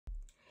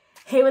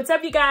Hey, what's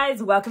up you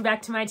guys? Welcome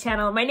back to my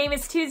channel. My name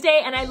is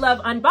Tuesday and I love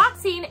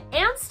unboxing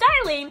and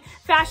styling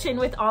fashion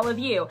with all of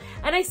you.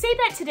 And I say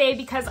that today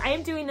because I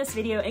am doing this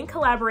video in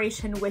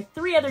collaboration with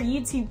 3 other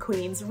YouTube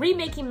queens,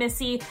 Remaking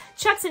Missy,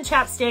 Chucks and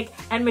Chapstick,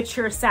 and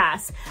Mature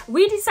Sass.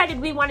 We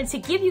decided we wanted to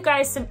give you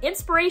guys some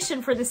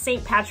inspiration for the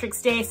St.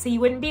 Patrick's Day so you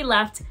wouldn't be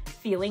left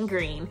feeling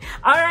green.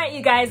 All right,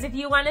 you guys, if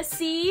you want to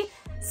see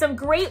some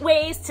great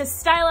ways to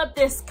style up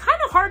this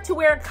kind of hard to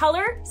wear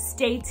color,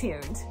 stay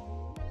tuned.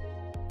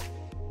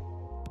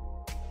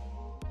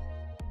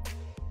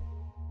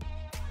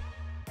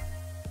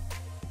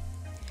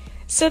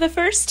 So the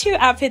first 2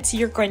 outfits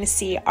you're going to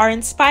see are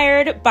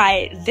inspired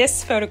by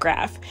this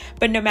photograph,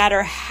 but no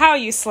matter how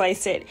you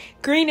slice it,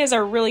 green is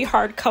a really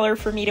hard color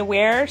for me to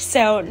wear.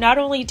 So not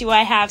only do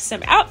I have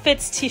some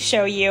outfits to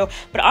show you,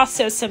 but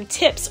also some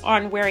tips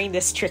on wearing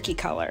this tricky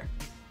color.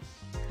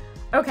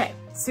 Okay,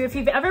 so if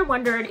you've ever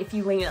wondered if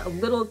you lean a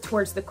little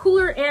towards the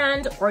cooler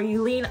end or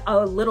you lean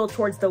a little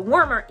towards the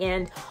warmer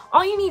end,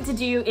 all you need to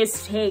do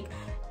is take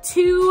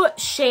 2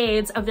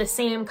 shades of the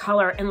same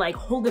color and like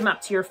hold them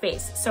up to your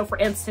face. So for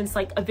instance,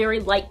 like a very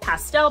light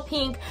pastel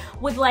pink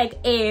with like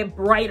a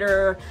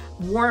brighter,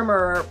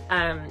 warmer,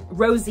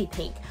 rosy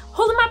pink.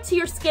 Hold them up to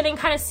your skin and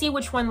kind of see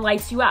which one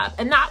lights you up.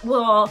 And that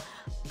will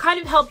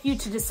kind of help you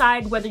to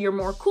decide whether you're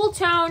more cool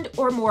toned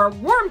or more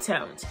warm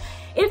toned.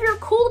 If you're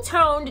cool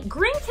toned,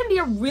 green can be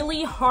a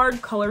really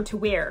hard color to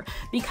wear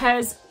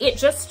because it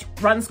just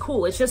runs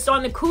cool. It's just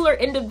on the cooler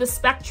end of the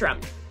spectrum.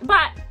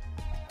 But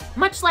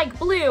much like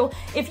blue,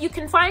 if you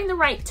can find the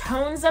right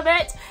tones of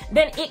it,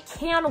 then it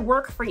can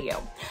work for you.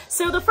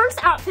 So the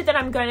first outfit that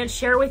I'm going to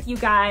share with you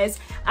guys,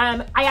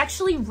 I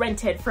actually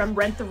rented from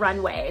Rent the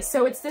Runway.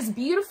 So it's this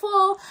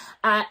beautiful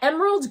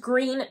emerald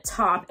green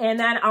top, and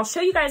then I'll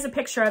show you guys a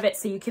picture of it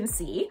so you can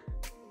see.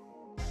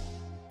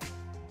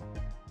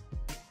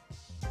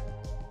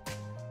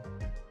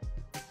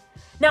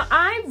 Now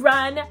I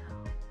run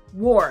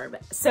warm,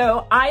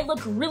 so I look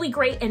really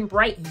great in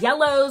bright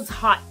yellows,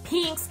 hot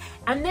pinks,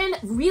 and then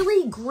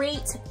really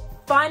great,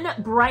 fun,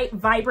 bright,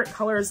 vibrant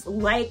colors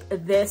like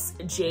this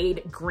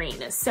jade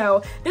green.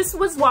 So this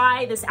was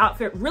why this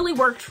outfit really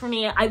worked for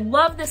me. I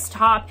love this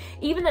top,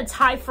 even the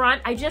tie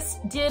front. I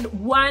just did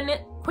one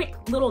quick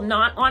little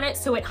knot on it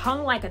so it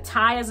hung like a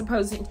tie as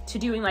opposed to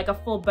doing like a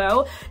full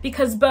bow,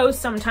 because bows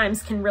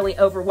sometimes can really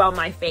overwhelm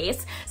my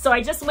face. So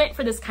I just went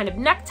for this kind of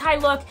necktie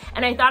look,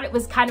 and I thought it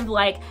was kind of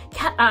like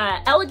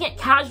elegant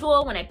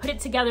casual when I put it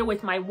together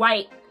with my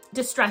white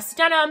distressed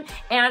denim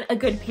and a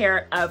good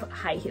pair of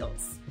high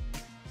heels.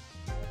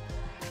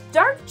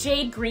 Dark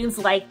jade greens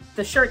like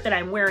the shirt that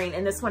I'm wearing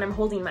and this one I'm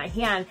holding in my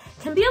hand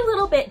can be a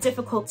little bit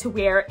difficult to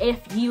wear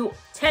if you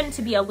tend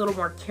to be a little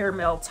more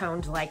caramel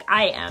toned like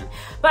I am.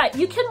 But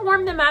you can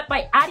warm them up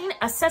by adding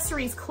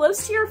accessories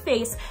close to your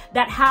face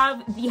that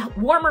have the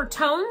warmer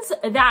tones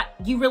that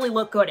you really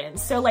look good in.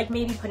 So like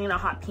maybe putting a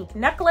hot pink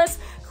necklace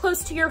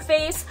close to your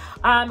face,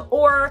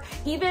 or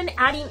even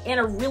adding in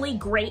a really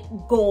great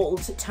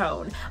gold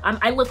tone.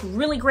 I look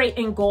really great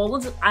in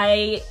gold.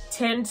 I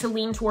tend to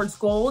lean towards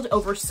gold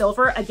over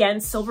silver.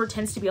 Again, silver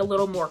tends to be a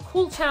little more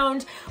cool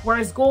toned,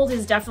 whereas gold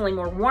is definitely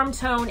more warm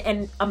toned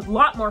and a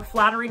lot more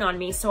flattering on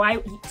me. So I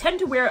tend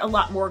to wear a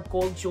lot more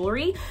gold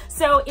jewelry.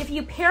 So if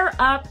you pair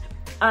up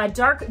a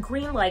dark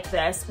green like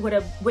this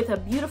with a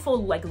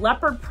beautiful like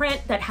leopard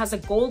print that has a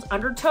gold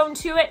undertone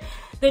to it,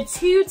 the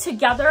two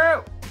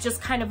together just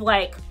kind of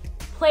like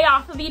play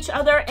off of each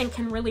other and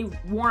can really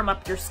warm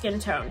up your skin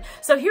tone.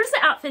 So here's the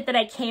outfit that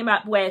I came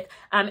up with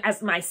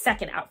as my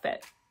second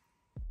outfit.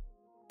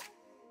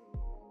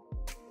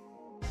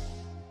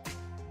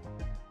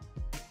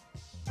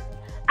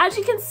 As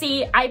you can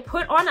see, I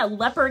put on a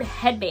leopard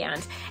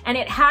headband and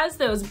it has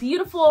those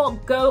beautiful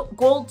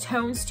gold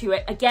tones to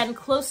it, again,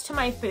 close to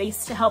my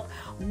face to help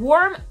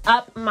warm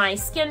up my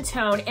skin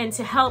tone and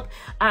to help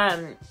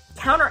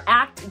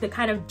counteract the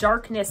kind of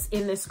darkness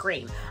in this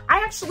green.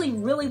 I actually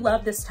really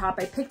love this top.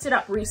 I picked it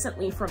up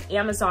recently from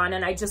Amazon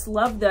and I just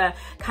love the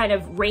kind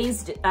of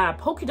raised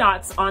polka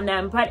dots on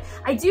them, but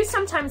I do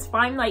sometimes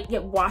find like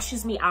it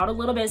washes me out a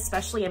little bit,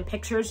 especially in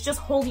pictures. Just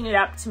holding it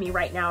up to me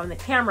right now in the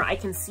camera, I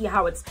can see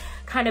how it's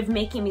kind of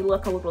making me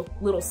look a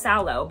little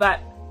sallow, but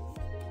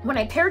when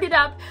I paired it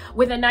up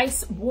with a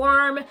nice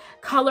warm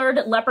colored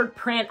leopard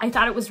print, I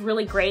thought it was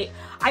really great.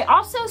 I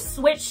also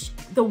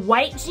switched the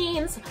white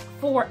jeans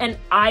for an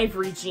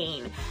ivory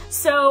jean.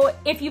 So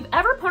if you've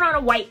ever put on a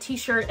white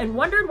t-shirt and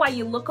wondered why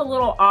you look a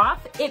little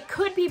off, it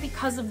could be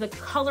because of the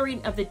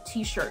coloring of the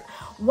t-shirt.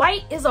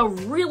 White is a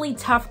really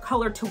tough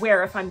color to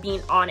wear, if I'm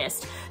being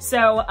honest.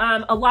 So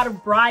a lot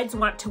of brides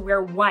want to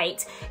wear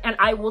white, and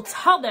I will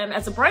tell them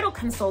as a bridal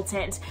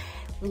consultant,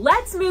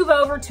 let's move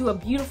over to a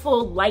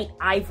beautiful light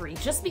ivory,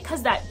 just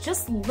because that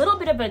just little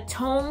bit of a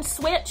tone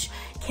switch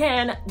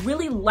can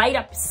really light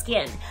up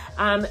skin.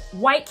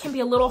 White can be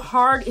a little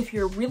hard. If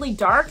you're really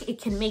dark,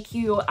 it can make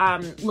you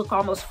look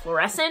almost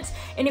fluorescent.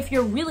 And if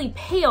you're really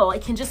pale,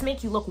 it can just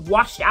make you look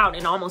washed out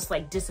and almost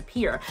like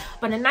disappear.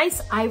 But a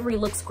nice ivory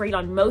looks great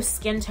on most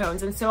skin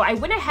tones. And so I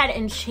went ahead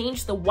and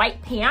changed the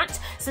white pant,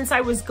 since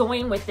I was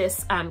going with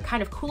this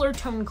kind of cooler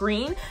tone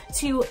green,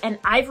 to an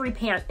ivory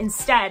pant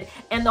instead.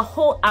 And the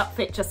whole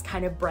outfit just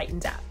kind of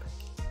brightened up.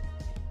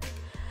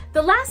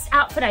 The last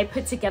outfit I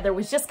put together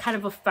was just kind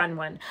of a fun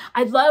one.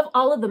 I love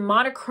all of the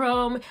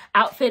monochrome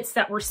outfits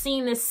that we're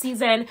seeing this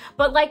season,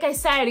 but like I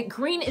said,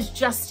 green is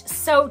just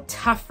so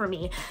tough for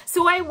me.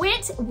 So I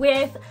went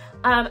with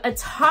a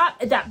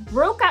top that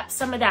broke up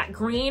some of that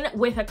green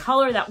with a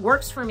color that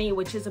works for me,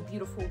 which is a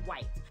beautiful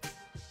white.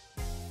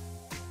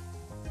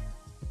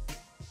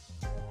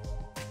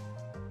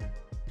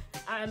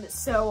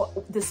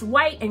 So this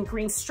white and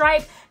green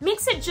stripe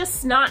makes it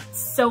just not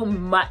so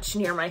much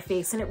near my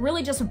face, and it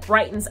really just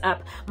brightens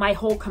up my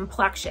whole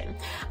complexion.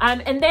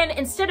 And then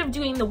instead of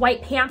doing the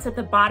white pants at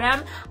the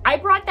bottom, I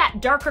brought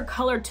that darker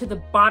color to the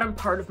bottom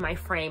part of my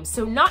frame,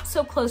 so not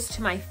so close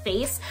to my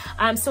face.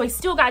 So I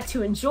still got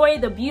to enjoy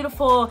the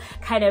beautiful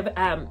kind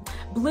of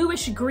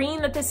bluish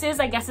green that this is.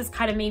 I guess it's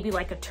kind of maybe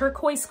like a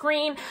turquoise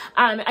green.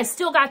 I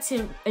still got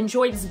to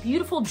enjoy this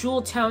beautiful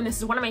jewel tone. This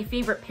is one of my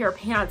favorite pair of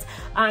pants.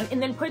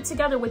 And then put it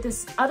together with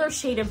this other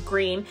shade of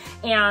green,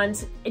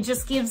 and it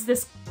just gives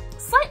this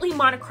slightly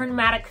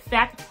monochromatic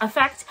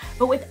effect,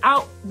 but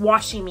without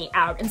washing me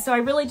out. And so I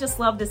really just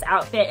love this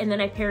outfit. And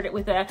then I paired it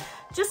with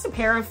just a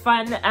pair of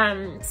fun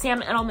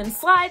Sam Edelman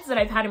slides that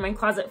I've had in my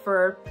closet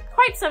for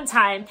quite some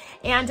time.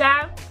 And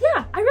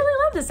yeah, I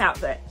really love this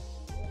outfit.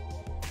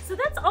 So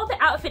that's all the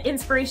outfit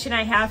inspiration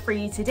I have for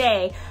you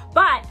today,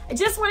 but I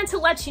just wanted to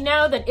let you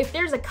know that if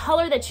there's a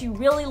color that you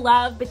really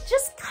love but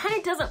just kind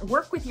of doesn't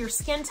work with your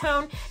skin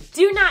tone,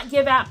 do not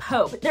give up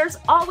hope. There's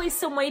always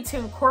some way to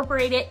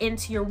incorporate it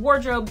into your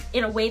wardrobe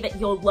in a way that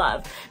you'll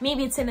love.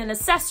 Maybe it's in an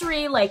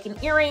accessory like an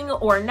earring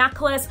or a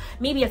necklace,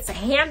 maybe it's a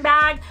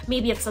handbag,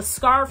 maybe it's a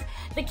scarf.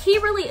 The key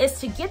really is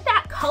to get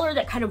that color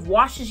that kind of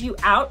washes you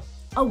out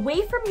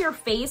away from your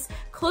face,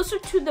 closer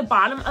to the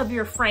bottom of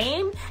your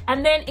frame,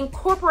 and then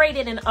incorporate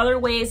it in other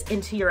ways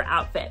into your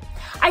outfit.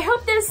 I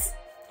hope this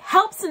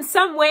helps in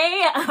some way.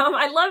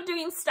 I love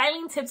doing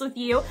styling tips with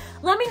you.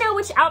 Let me know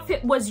which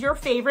outfit was your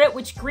favorite,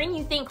 which green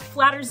you think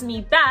flatters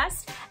me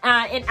best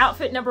in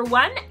outfit number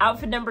 1,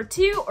 outfit number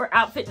 2, or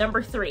outfit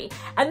number 3.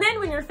 And then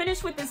when you're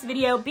finished with this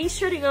video, be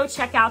sure to go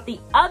check out the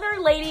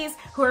other ladies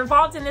who are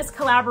involved in this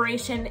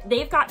collaboration.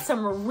 They've got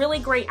some really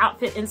great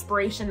outfit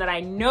inspiration that I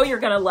know you're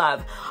gonna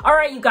love. All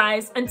right, you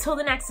guys, until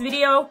the next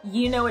video,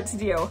 you know what to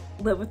do.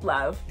 Live with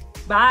love.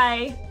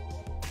 Bye.